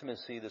 this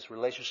intimacy, this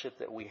relationship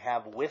that we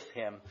have with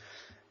Him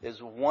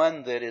is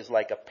one that is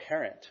like a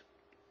parent.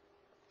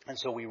 And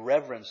so we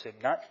reverence Him,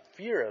 not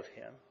fear of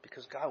Him,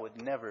 because God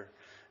would never,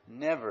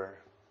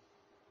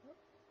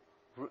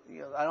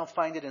 I don't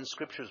find it in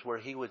scriptures where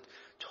He would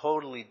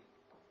totally,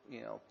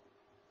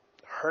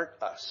 hurt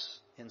us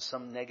in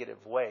some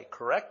negative way.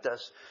 Correct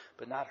us,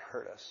 but not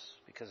hurt us,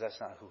 because that's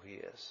not who He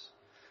is.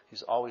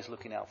 He's always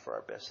looking out for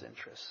our best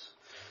interests.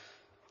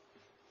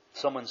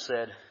 Someone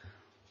said,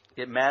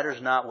 it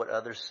matters not what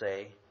others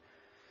say.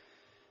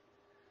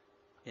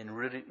 In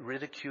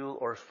ridicule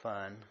or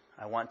fun,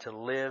 I want to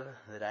live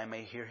that I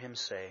may hear Him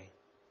say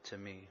to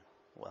me,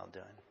 well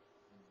done.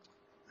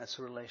 That's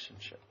a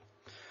relationship.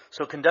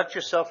 So conduct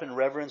yourself in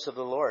reverence of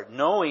the Lord,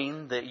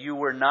 knowing that you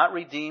were not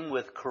redeemed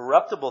with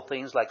corruptible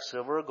things like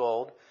silver or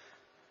gold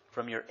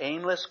from your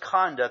aimless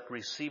conduct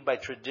received by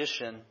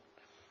tradition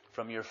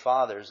from your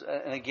fathers.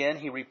 And again,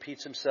 he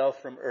repeats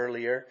himself from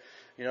earlier.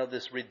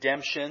 This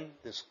redemption,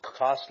 this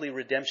costly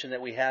redemption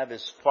that we have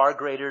is far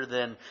greater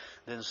than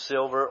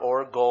silver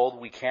or gold.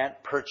 We can't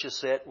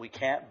purchase it. We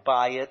can't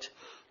buy it.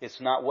 It's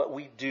not what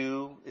we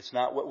do. It's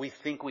not what we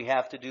think we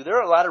have to do. There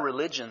are a lot of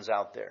religions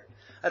out there.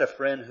 I had a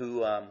friend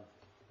who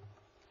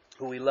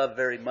we love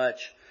very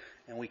much,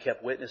 and we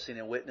kept witnessing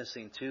and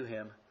witnessing to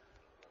him.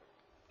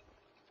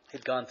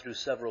 He'd gone through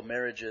several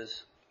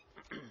marriages,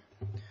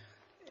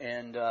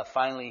 and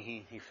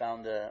finally he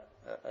found a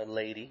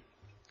lady.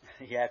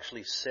 He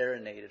actually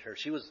serenaded her.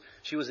 She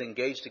was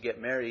engaged to get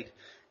married,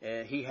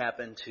 and he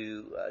happened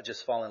to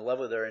just fall in love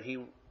with her, and he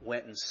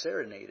went and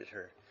serenaded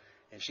her.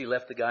 And she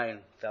left the guy and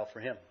fell for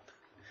him.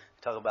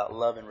 Talk about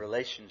love and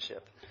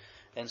relationship.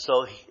 And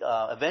so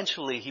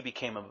eventually he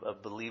became a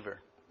believer.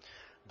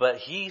 But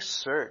he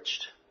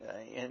searched,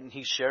 and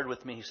he shared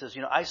with me, he says,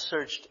 I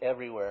searched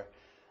everywhere.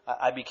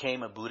 I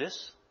became a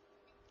Buddhist,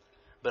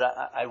 but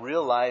I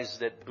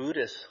realized that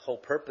Buddhist whole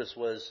purpose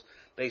was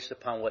based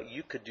upon what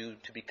you could do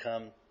to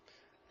become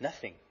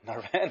nothing,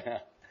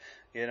 nirvana.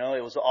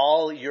 It was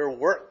all your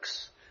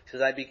works. He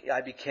says,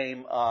 I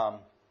became,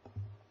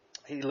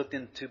 he looked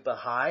into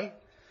Baha'i.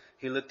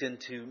 He looked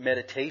into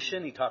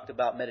meditation. He talked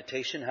about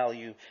meditation, how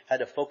you had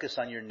to focus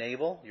on your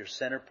navel, your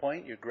center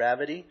point, your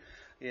gravity,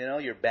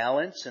 your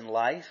balance in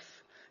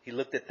life. He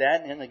looked at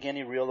that, and again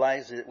he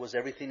realized it was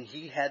everything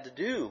he had to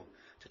do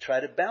to try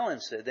to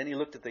balance it. Then he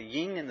looked at the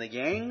yin and the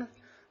yang,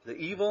 the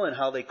evil and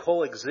how they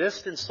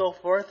coexist and so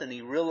forth, and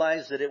he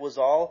realized that it was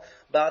all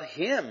about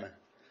him,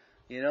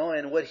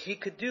 and what he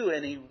could do.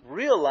 And he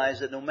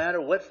realized that no matter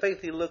what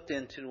faith he looked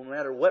into, no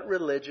matter what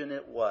religion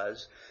it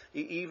was,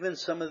 even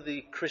some of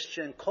the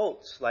Christian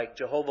cults like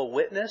Jehovah's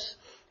Witness,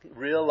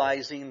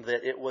 realizing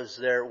that it was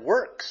their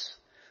works,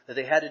 that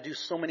they had to do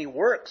so many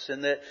works,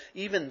 and that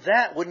even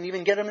that wouldn't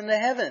even get them into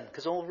heaven,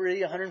 because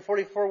already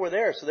 144 were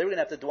there, so they were going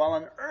to have to dwell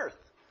on earth,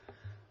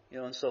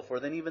 and so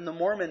forth. And even the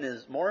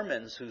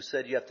Mormons who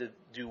said you have to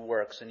do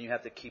works, and you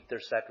have to keep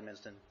their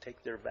sacraments and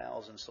take their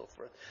vows and so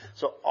forth.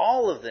 So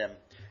all of them.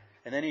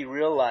 And then he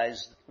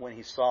realized when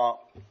he saw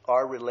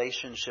our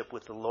relationship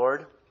with the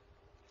Lord,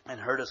 and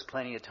heard us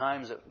plenty of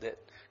times that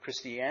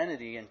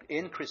Christianity, and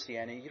in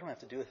Christianity, you don't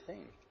have to do a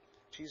thing.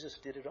 Jesus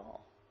did it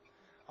all.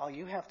 All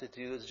you have to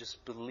do is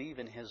just believe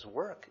in His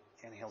work,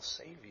 and He'll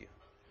save you.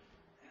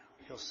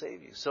 He'll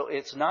save you. So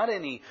it's not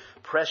any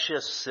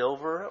precious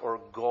silver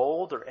or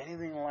gold or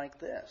anything like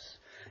this.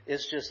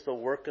 It's just the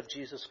work of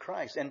Jesus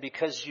Christ. And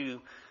because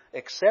you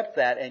accept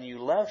that and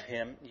you love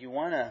Him, you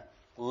want to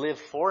live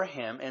for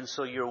Him, and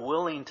so you're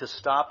willing to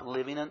stop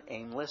living an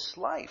aimless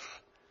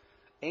life.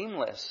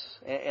 Aimless.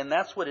 And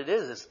that's what it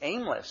is. It's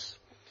aimless.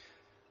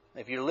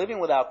 If you're living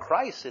without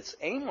Christ, it's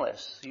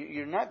aimless.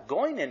 You're not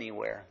going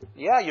anywhere.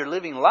 Yeah, you're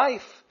living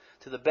life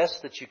to the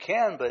best that you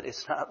can, but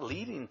it's not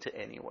leading to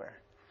anywhere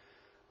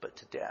but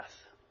to death.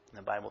 And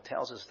the Bible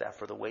tells us that,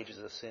 for the wages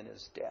of sin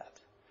is death,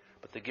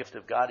 but the gift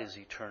of God is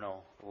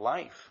eternal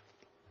life.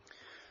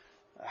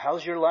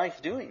 How's your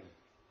life doing?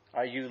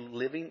 Are you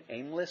living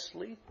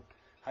aimlessly?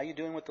 How are you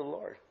doing with the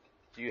Lord?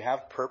 Do you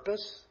have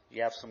purpose? Do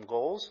you have some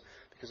goals?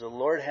 Because the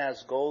Lord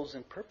has goals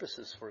and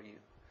purposes for you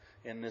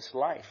in this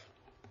life.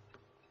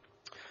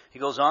 He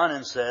goes on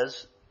and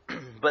says,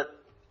 but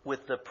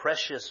with the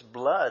precious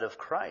blood of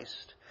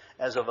Christ,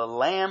 as of a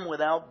lamb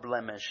without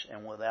blemish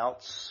and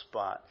without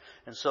spot.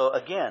 And so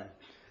again,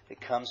 it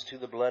comes to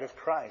the blood of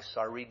Christ,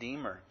 our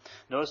Redeemer.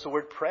 Notice the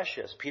word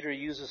precious. Peter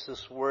uses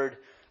this word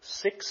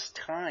 6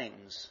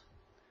 times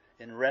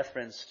in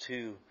reference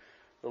to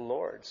the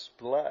Lord's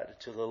blood,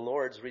 to the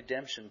Lord's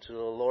redemption, to the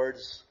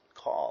Lord's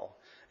call.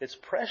 It's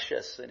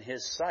precious in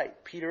His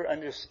sight. Peter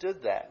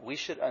understood that. We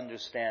should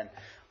understand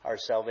our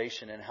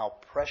salvation and how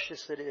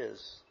precious it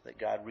is that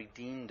God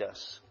redeemed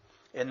us.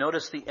 And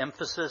notice the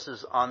emphasis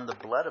is on the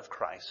blood of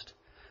Christ.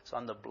 It's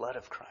on the blood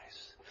of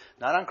Christ.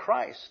 Not on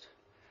Christ,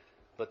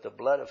 but the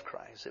blood of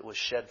Christ. It was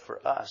shed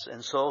for us.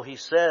 And so he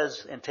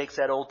says, and takes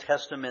that Old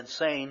Testament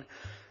saying,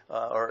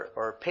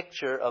 or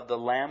picture of the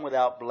lamb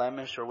without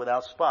blemish or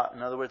without spot.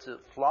 In other words,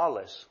 it's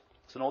flawless.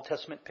 It's an Old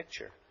Testament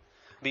picture.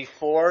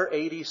 Before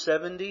AD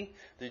 70,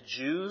 the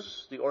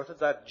Jews, the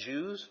Orthodox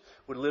Jews,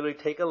 would literally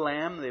take a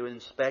lamb, they would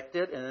inspect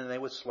it, and then they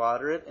would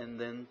slaughter it, and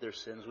then their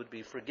sins would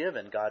be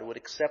forgiven. God would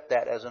accept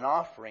that as an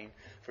offering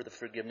for the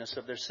forgiveness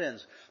of their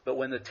sins. But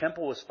when the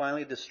temple was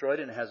finally destroyed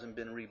and hasn't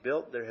been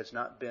rebuilt, there has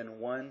not been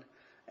one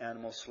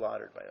animal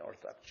slaughtered by an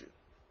Orthodox Jew.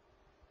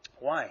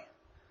 Why?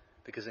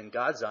 Because in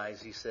God's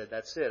eyes, He said,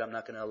 that's it. I'm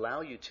not going to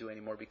allow you to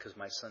anymore because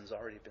my son's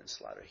already been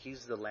slaughtered.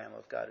 He's the Lamb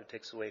of God who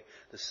takes away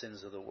the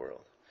sins of the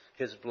world.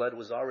 His blood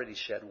was already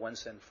shed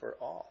once and for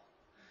all.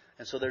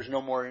 And so there's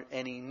no more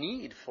any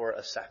need for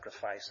a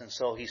sacrifice. And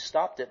so He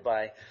stopped it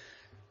by,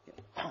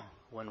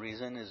 one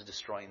reason is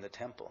destroying the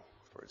temple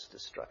for its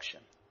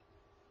destruction.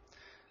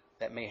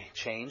 That may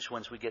change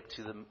once we get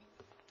to the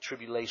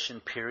tribulation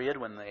period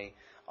when they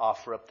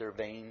offer up their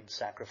vain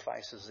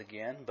sacrifices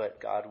again. But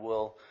God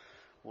will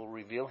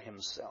reveal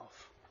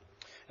Himself.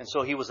 And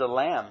so He was a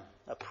lamb,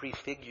 a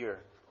prefigure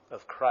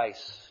of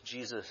Christ,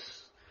 Jesus,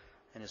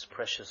 and His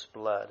precious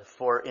blood.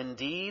 For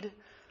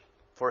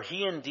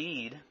He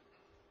indeed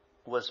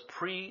was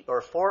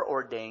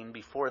foreordained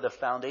before the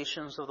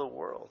foundations of the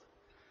world,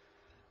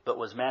 but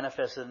was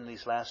manifested in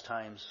these last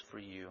times for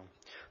you.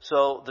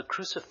 So the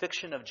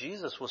crucifixion of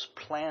Jesus was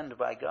planned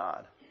by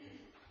God.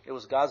 It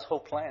was God's whole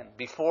plan.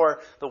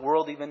 Before the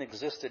world even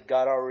existed,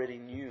 God already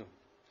knew.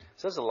 It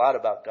says a lot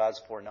about God's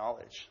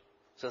foreknowledge.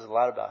 It says a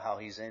lot about how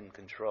He's in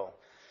control.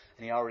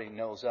 And He already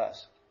knows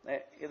us.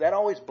 That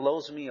always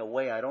blows me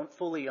away. I don't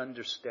fully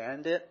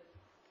understand it,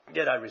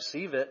 yet I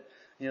receive it.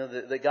 You know,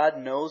 that God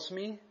knows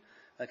me.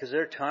 Because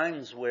there are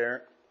times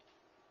where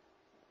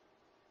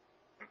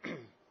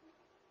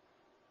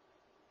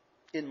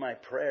in my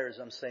prayers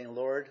I'm saying,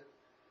 Lord,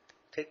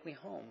 take me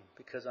home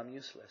because I'm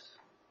useless.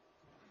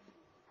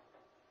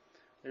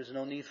 There's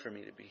no need for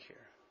me to be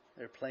here.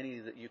 There are plenty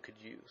that you could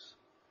use.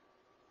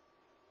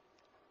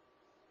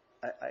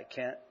 I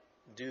can't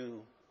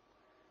do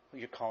what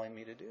you're calling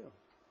me to do.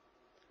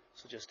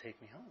 So just take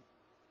me home.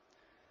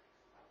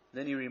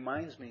 Then He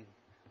reminds me,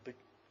 but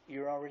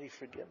you're already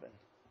forgiven.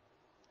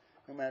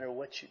 No matter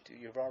what you do,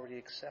 you've already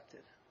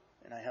accepted.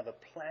 And I have a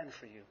plan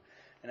for you.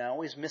 And I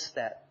always miss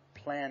that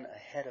plan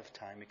ahead of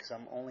time because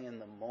I'm only in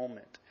the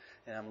moment.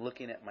 And I'm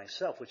looking at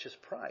myself, which is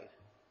pride.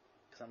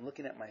 Because I'm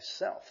looking at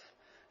myself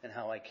and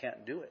how I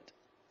can't do it.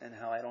 And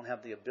how I don't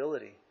have the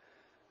ability.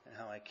 And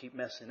how I keep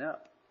messing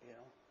up. You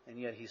know. And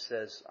yet He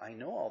says, I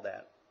know all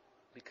that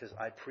because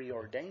I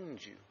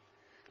preordained you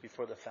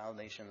before the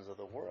foundations of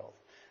the world.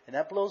 And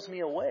that blows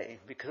me away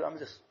because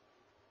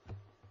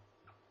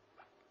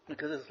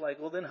it's like,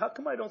 well then how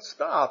come I don't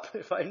stop?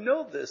 If I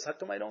know this, how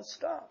come I don't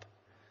stop?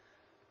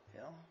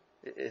 You know,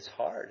 it's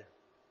hard.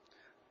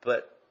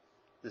 But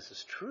this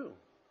is true.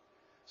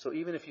 So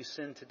even if you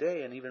sin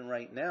today and even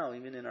right now,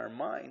 even in our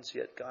minds,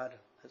 yet God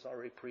has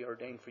already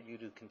preordained for you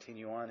to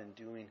continue on in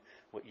doing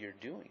what you're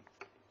doing.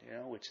 You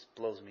know, which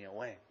blows me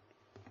away.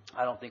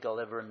 I don't think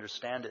I'll ever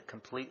understand it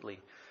completely.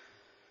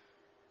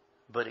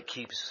 But it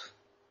keeps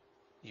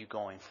you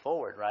going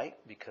forward, right?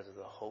 Because of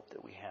the hope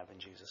that we have in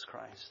Jesus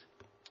Christ.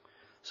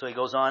 So he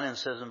goes on and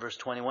says in verse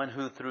 21,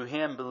 who through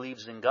Him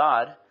believes in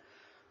God,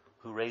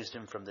 who raised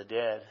Him from the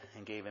dead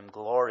and gave Him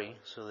glory,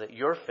 so that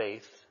your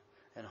faith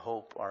and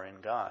hope are in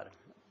God.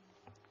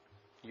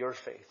 Your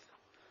faith.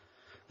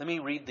 Let me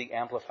read the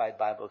Amplified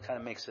Bible. It kind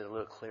of makes it a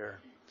little clearer.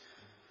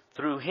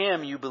 Through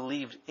Him you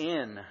believed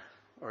in,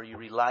 or you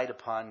relied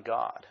upon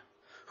God,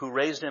 who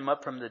raised Him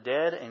up from the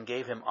dead and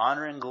gave Him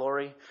honor and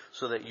glory,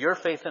 so that your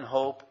faith and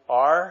hope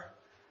are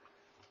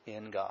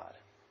in God.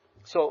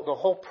 So the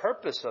whole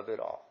purpose of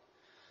it all,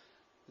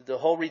 the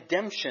whole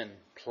redemption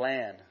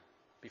plan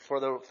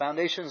before the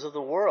foundations of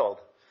the world,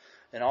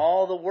 and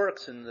all the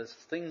works and the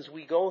things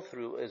we go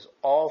through is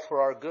all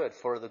for our good,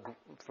 for the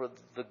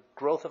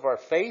growth of our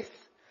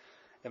faith,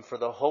 and for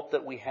the hope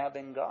that we have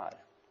in God,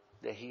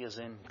 that He is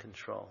in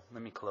control.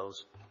 Let me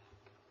close,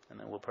 and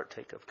then we'll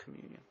partake of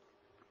communion.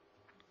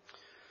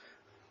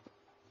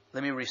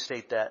 Let me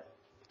restate that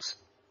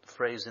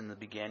phrase in the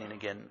beginning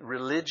again.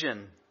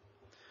 Religion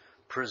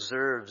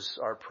preserves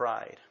our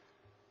pride,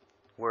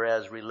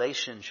 whereas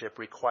relationship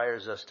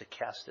requires us to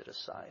cast it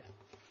aside.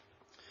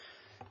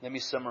 Let me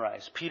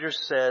summarize. Peter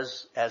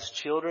says, as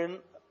children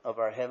of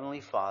our Heavenly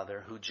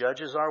Father, who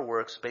judges our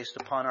works based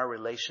upon our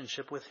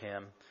relationship with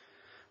Him,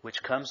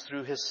 which comes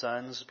through His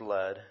Son's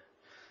blood,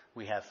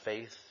 we have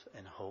faith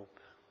and hope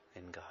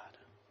in God.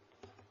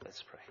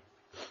 Let's pray.